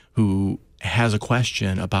today who has a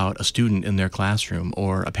question about a student in their classroom,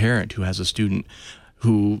 or a parent who has a student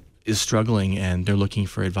who is struggling and they're looking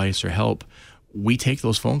for advice or help, we take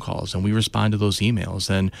those phone calls and we respond to those emails,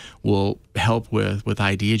 and we'll help with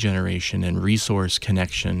idea generation and resource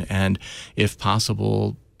connection, and if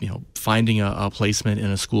possible, finding a placement in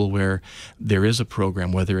a school where there is a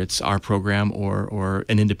program, whether it's our program or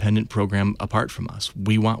an independent program apart from us.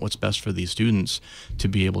 We want what's best for these students to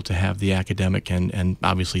be able to have the academic and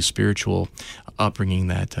obviously spiritual upbringing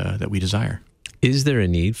that we desire. Is there a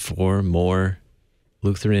need for more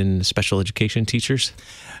Lutheran special education teachers?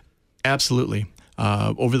 Absolutely.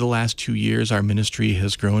 Over the last 2 years, our ministry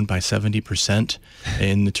has grown by 70%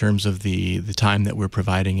 in the terms of the time that we're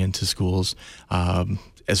providing into schools.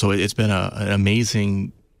 So it's been an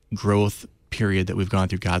amazing growth period that we've gone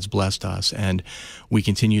through. God's blessed us, and we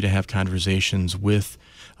continue to have conversations with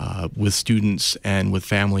students and with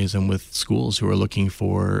families and with schools who are looking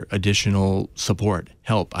for additional support,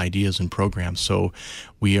 help, ideas, and programs. So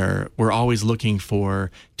we're always looking for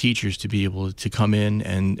teachers to be able to come in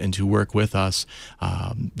and to work with us.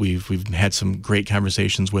 We've had some great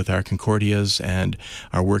conversations with our Concordias and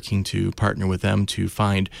are working to partner with them to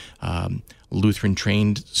find Lutheran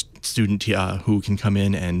trained student who can come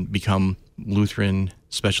in and become Lutheran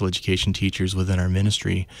special education teachers within our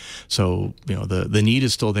ministry. So, the need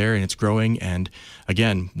is still there and it's growing. And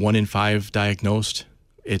again, 1 in 5 diagnosed.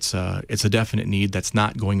 It's a definite need that's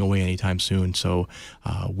not going away anytime soon. So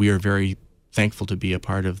we are very thankful to be a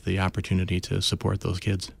part of the opportunity to support those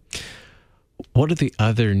kids. What are the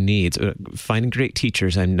other needs? Finding great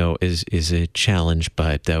teachers, I know, is a challenge,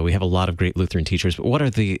 but we have a lot of great Lutheran teachers. But what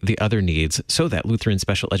are the other needs so that Lutheran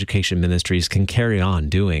Special Education Ministries can carry on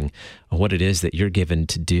doing what it is that you're given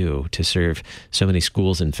to do to serve so many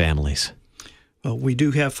schools and families? Well, we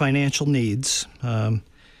do have financial needs.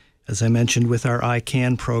 As I mentioned, with our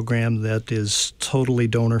ICANN program, that is totally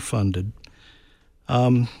donor-funded.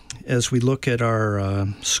 As we look at our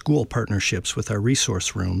school partnerships with our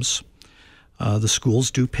resource rooms, the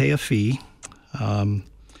schools do pay a fee,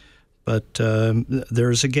 but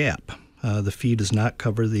there is a gap. The fee does not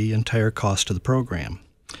cover the entire cost of the program.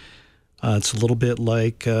 It's a little bit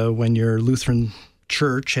like when your Lutheran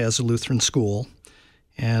church has a Lutheran school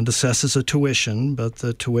and assesses a tuition, but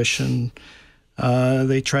the tuition,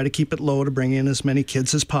 they try to keep it low to bring in as many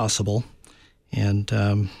kids as possible. And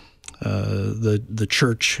the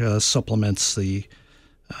church supplements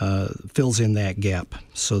fills in that gap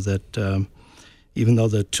so that even though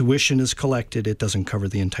the tuition is collected, it doesn't cover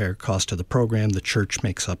the entire cost of the program. The church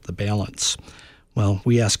makes up the balance. Well,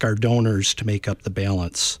 we ask our donors to make up the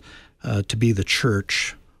balance, to be the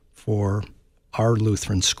church for our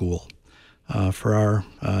Lutheran school, for our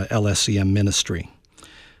LSEM ministry.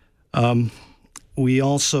 We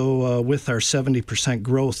also, with our 70%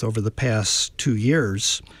 growth over the past 2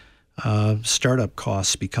 years, startup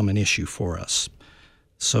costs become an issue for us.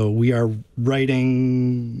 So we are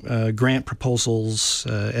writing grant proposals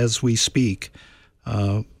as we speak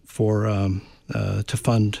to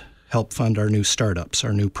help fund our new startups,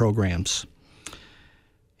 our new programs.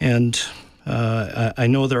 And I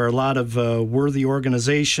know there are a lot of worthy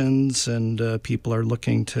organizations, and people are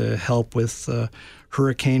looking to help with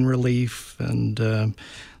hurricane relief, and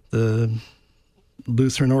the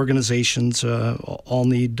Lutheran organizations all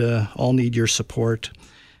need your support.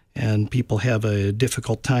 And people have a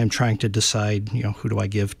difficult time trying to decide, who do I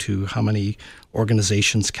give to? How many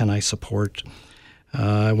organizations can I support?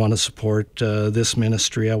 I want to support this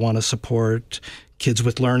ministry. I want to support kids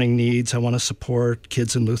with learning needs. I want to support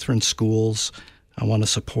kids in Lutheran schools. I want to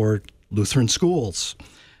support Lutheran schools.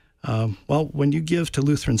 Well, when you give to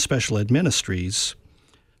Lutheran Special Ed Ministries,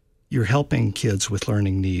 you're helping kids with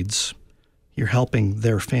learning needs. You're helping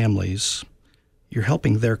their families. You're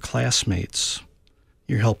helping their classmates.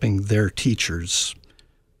 You're helping their teachers.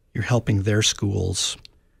 You're helping their schools.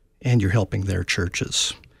 And you're helping their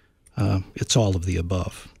churches. It's all of the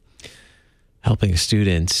above. Helping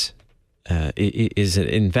students is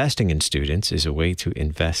investing in students is a way to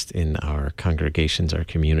invest in our congregations, our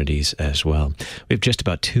communities as well. We have just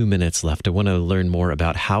about 2 minutes left. I want to learn more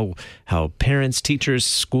about how parents, teachers,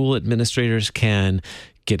 school administrators can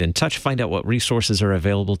get in touch, find out what resources are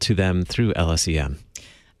available to them through LSEM.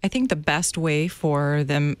 I think the best way for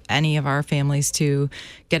any of our families to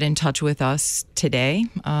get in touch with us today,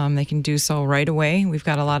 they can do so right away. We've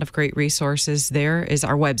got a lot of great resources there, is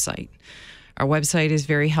our website. Our website is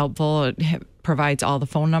very helpful. It provides all the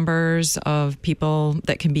phone numbers of people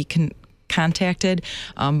that can be contacted,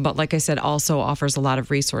 but like I said, also offers a lot of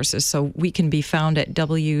resources. So we can be found at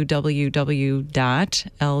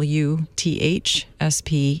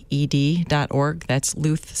www.luthsped.org. That's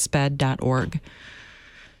luthsped.org.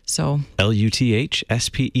 So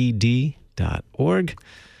luthsped.org,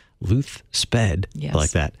 luthsped, yes. I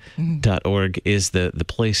like that. .org is the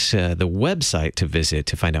place, the website to visit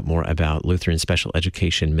to find out more about Lutheran Special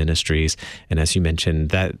Education Ministries. And as you mentioned,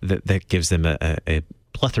 that gives them a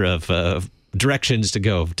plethora of directions to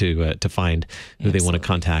go to find who they want to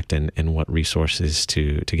contact and what resources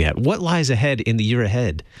to get. What lies ahead in the year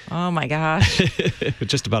ahead? Oh my gosh.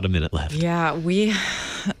 Just about a minute left. Yeah,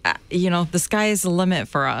 the sky is the limit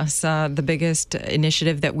for us. The biggest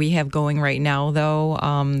initiative that we have going right now, though,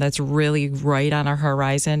 that's really right on our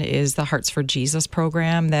horizon is the Hearts for Jesus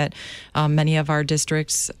program that many of our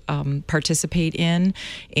districts participate in.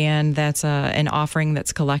 And that's an offering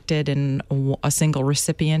that's collected, and a single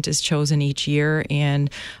recipient is chosen each year. And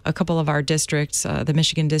a couple of our districts, the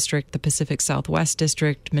Michigan District, the Pacific Southwest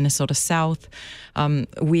District, Minnesota South,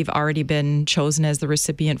 we've already been chosen as the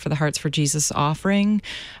recipient for the Hearts for Jesus offering.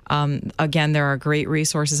 Again, there are great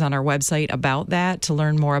resources on our website about that to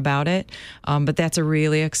learn more about it. But that's a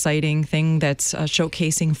really exciting thing that's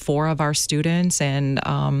showcasing 4 of our students, and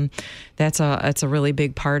that's a really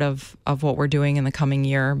big part of what we're doing in the coming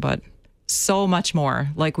year. But so much more.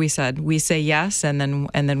 Like we said, we say yes, and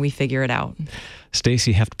then we figure it out.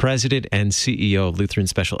 Stacy Heft, President and CEO of Lutheran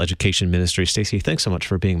Special Education Ministry. Stacy, thanks so much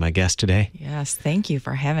for being my guest today. Yes, thank you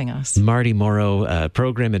for having us. Marty Morrow,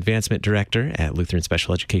 Program Advancement Director at Lutheran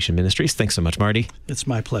Special Education Ministries. Thanks so much, Marty. It's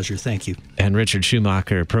my pleasure. Thank you. And Richard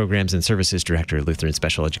Schumacher, Programs and Services Director at Lutheran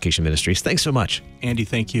Special Education Ministries. Thanks so much. Andy,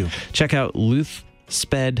 thank you. Check out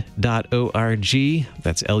luthsped.org.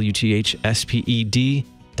 That's luthsped.org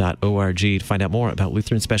to find out more about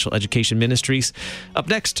Lutheran Special Education Ministries. Up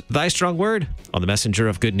next, Thy Strong Word on the Messenger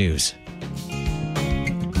of Good News.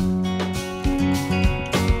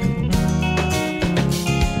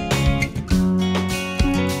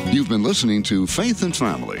 been listening to Faith and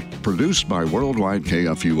Family, produced by Worldwide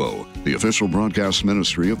KFUO, the official broadcast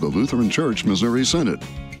ministry of the Lutheran Church Missouri Synod.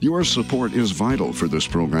 Your support is vital for this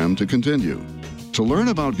program to continue. To learn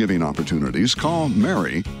about giving opportunities, call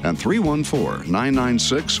Mary at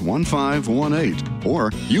 314-996-1518,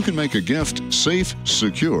 or you can make a gift safe,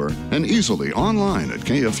 secure, and easily online at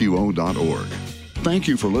kfuo.org. Thank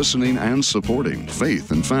you for listening and supporting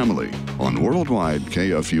Faith and Family on Worldwide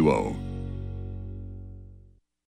KFUO.